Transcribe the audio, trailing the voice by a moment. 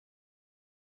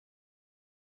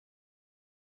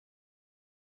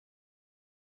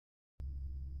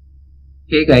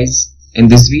Hey guys, in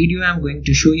this video I am going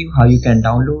to show you how you can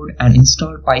download and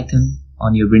install Python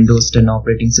on your Windows 10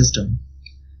 operating system.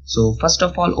 So first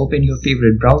of all, open your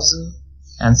favorite browser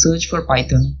and search for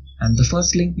Python, and the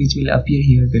first link which will appear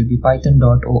here will be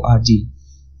python.org.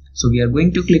 So we are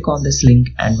going to click on this link,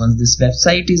 and once this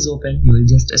website is open, you will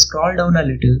just scroll down a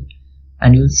little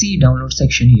and you will see download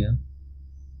section here.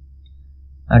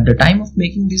 At the time of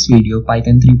making this video,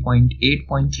 Python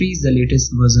 3.8.3 is the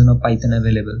latest version of Python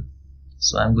available.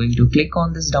 So I'm going to click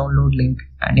on this download link,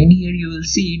 and in here you will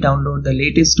see download the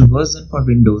latest version for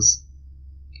Windows.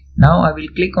 Now I will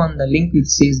click on the link which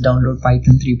says download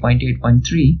Python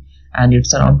 3.8.3, and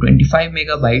it's around 25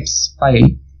 megabytes file.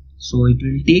 So it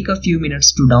will take a few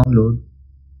minutes to download.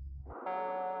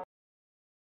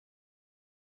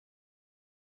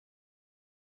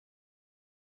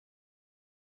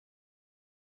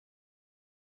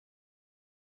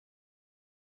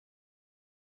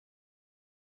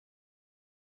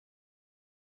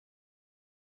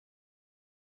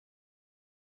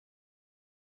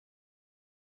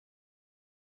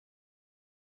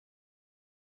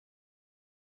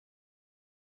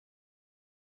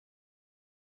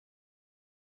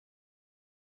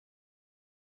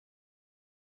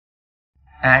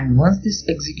 And once this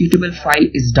executable file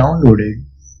is downloaded,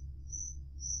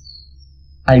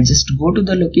 I'll just go to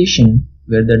the location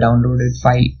where the downloaded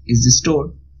file is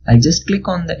stored. I'll just click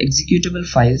on the executable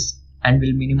files and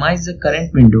will minimize the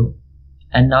current window,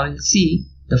 and now you'll see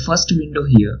the first window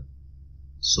here.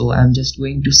 So I'm just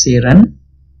going to say run.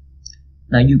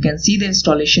 Now you can see the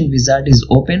installation wizard is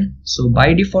open. So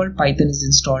by default Python is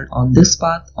installed on this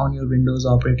path on your Windows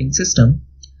operating system,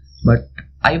 but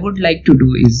I would like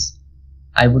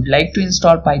to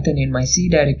install Python in my C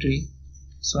directory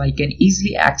so I can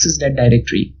easily access that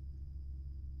directory.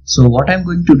 So what I'm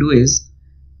going to do is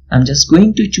I'm just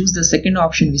going to choose the second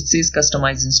option which says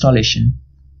customize installation.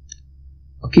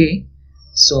 Okay,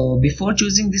 so before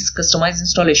choosing this customize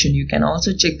installation, you can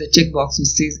also check the checkbox which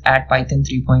says add Python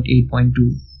 3.8.2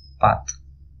 path.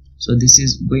 So this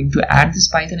is going to add this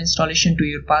Python installation to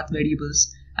your path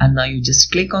variables, and now you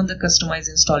just click on the customize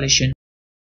installation.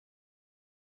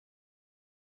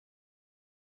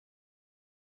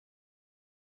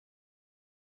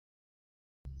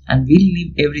 And we'll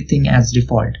leave everything as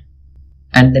default,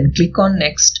 and then click on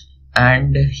next.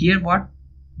 And here what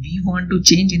we want to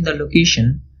change in the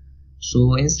location,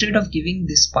 so instead of giving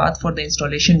this path for the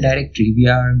installation directory, we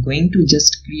are going to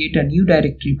just create a new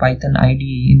directory, Python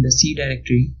IDE, in the C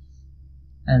directory,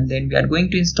 and then we are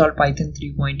going to install Python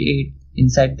 3.8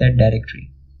 inside that directory.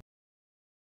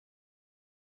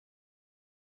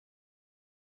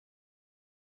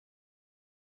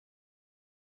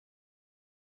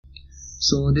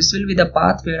 So this will be the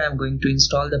path where I'm going to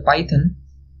install the Python.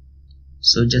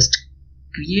 So just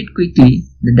create quickly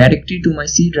the directory to my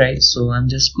C drive. So I'm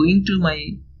just going to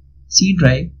my C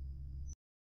drive.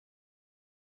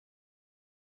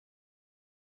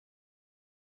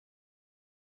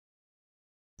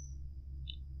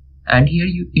 And here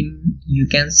you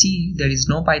can see there is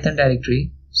no Python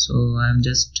directory. So I'm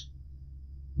just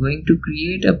going to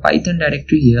create a Python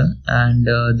directory here, and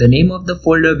the name of the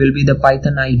folder will be the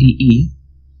Python IDE.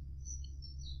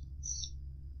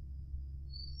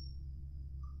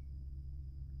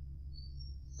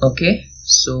 Okay,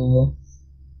 so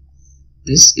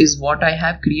this is what I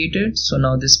have created. So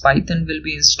now this Python will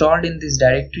be installed in this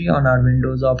directory on our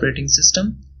Windows operating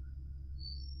system.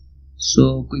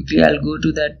 So quickly I'll go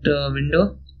to that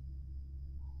window.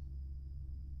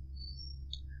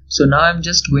 So now I'm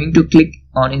just going to click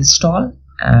on install,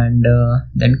 and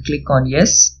then click on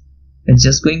yes. It's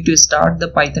just going to start the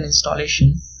Python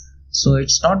installation. So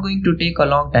it's not going to take a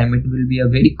long time. It will be a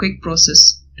very quick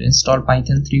process to install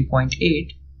Python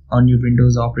 3.8 on your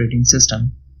Windows operating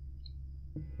system.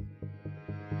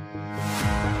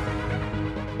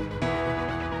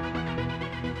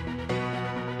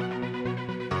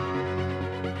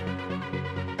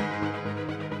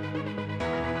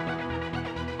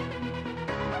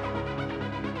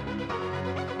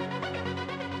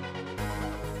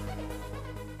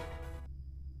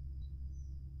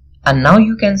 And now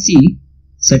you can see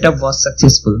setup was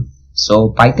successful. So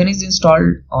Python is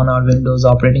installed on our Windows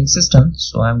operating system.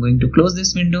 So I'm going to close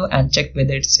this window and check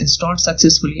whether it's installed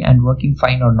successfully and working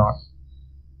fine or not.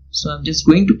 So I'm just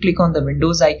going to click on the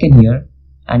Windows icon here,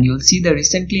 and you'll see the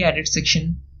recently added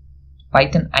section,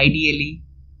 Python IDLE.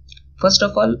 First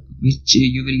of all, which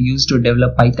you will use to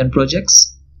develop Python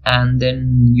projects, and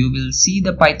then you will see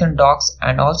the Python docs,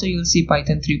 and also you'll see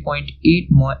Python 3.8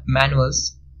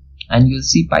 manuals, and you'll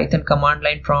see Python command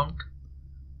line prompt.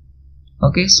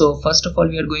 Okay, so first of all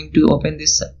we are going to open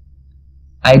this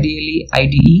IDLE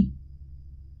IDE,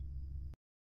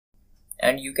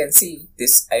 and you can see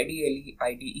this 𝗟𝗟𝗃𝗏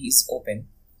IDE is open.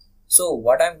 So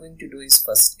what I'm going to do is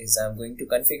first is I'm going to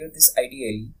configure this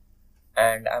𝗟𝗟𝗃,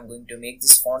 and I'm going to make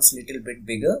this fonts little bit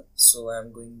bigger. So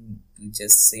I'm going to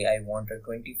just say I want a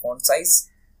 20 font size,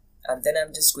 and then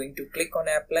I'm just going to click on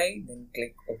apply, then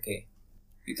click OK.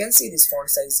 You can see this font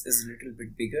size is a little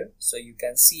bit bigger, so you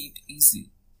can see it easily.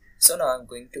 So now I'm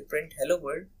going to print hello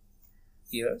world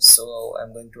here. So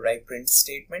I'm going to write print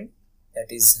statement, that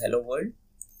is hello world,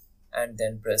 and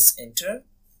then press enter,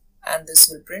 and this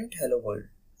will print hello world.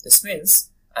 This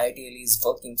means 𝗟𝗟𝗃𝗏 is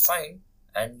working fine,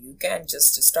 and you can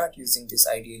just start using this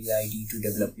𝗟𝗟𝗃𝗏 IDE to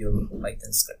develop your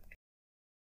Python script.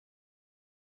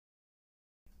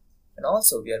 And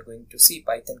also we are going to see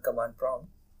Python command prompt.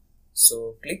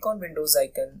 So click on Windows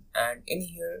icon, and in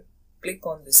here click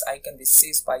on this icon which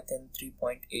says Python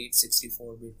 3.8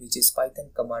 64-bit, which is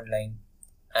Python command line,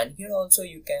 and here also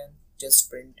you can just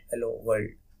print hello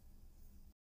world.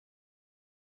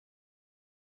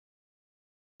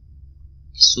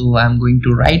 So I'm going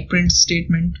to write print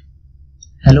statement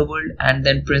hello world and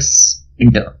then press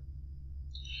enter,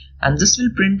 and this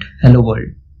will print hello world.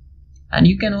 And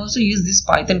you can also use this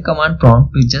Python command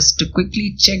prompt to just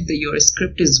quickly check that your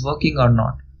script is working or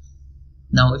not.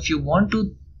 Now if you want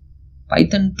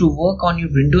Python to work on your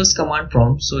Windows command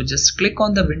prompt, so just click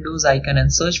on the Windows icon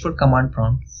and search for command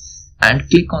prompt and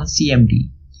click on CMD.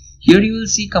 Here you will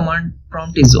see command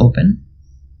prompt is open,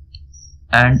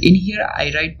 and in here I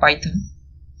write Python.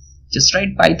 Just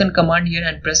write Python command here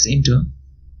and press enter.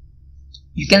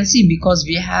 You can see because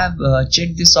we have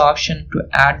checked this option to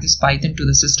add this Python to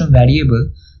the system variable,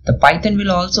 the Python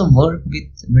will also work with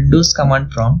Windows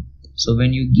command prompt. So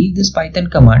when you give this Python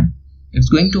command, it's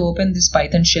going to open this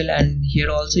Python shell, and here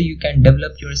also you can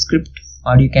develop your script,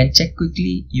 or you can check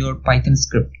quickly your Python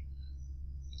script.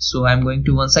 So I'm going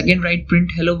to once again write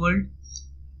print hello world,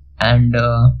 and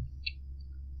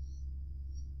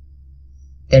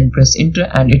then press enter,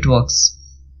 and it works.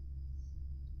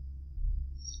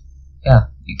 Yeah,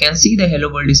 you can see the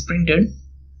hello world is printed.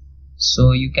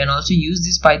 So you can also use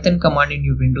this Python command in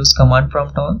your Windows command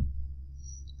prompt all.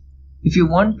 If you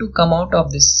want to come out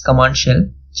of this command shell,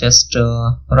 just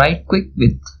right click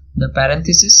with the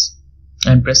parenthesis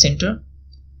and press enter.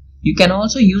 You can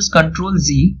also use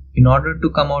Ctrl+Z in order to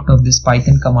come out of this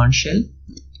Python command shell.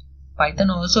 Python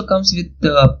also comes with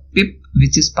the pip,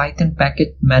 which is Python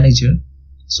package manager.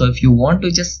 So if you want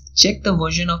to just check the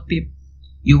version of pip,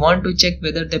 you want to check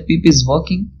whether the pip is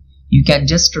working, you can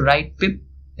just write pip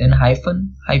then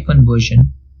hyphen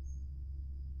version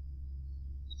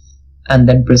and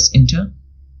then press enter.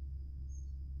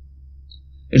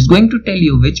 It's going to tell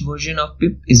you which version of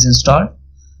pip is installed.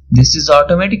 This is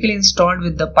automatically installed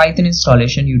with the Python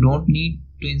installation. You don't need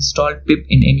to install pip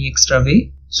in any extra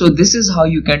way. So this is how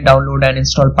you can download and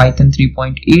install Python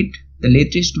 3.8, the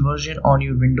latest version on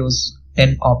your Windows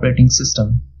 10 operating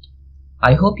system.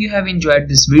 I hope you have enjoyed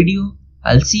this video.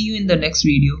 I'll see you in the next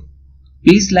video.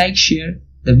 Please like, share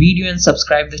the video and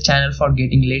subscribe the channel for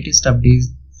getting latest updates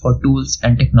for tools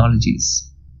and technologies.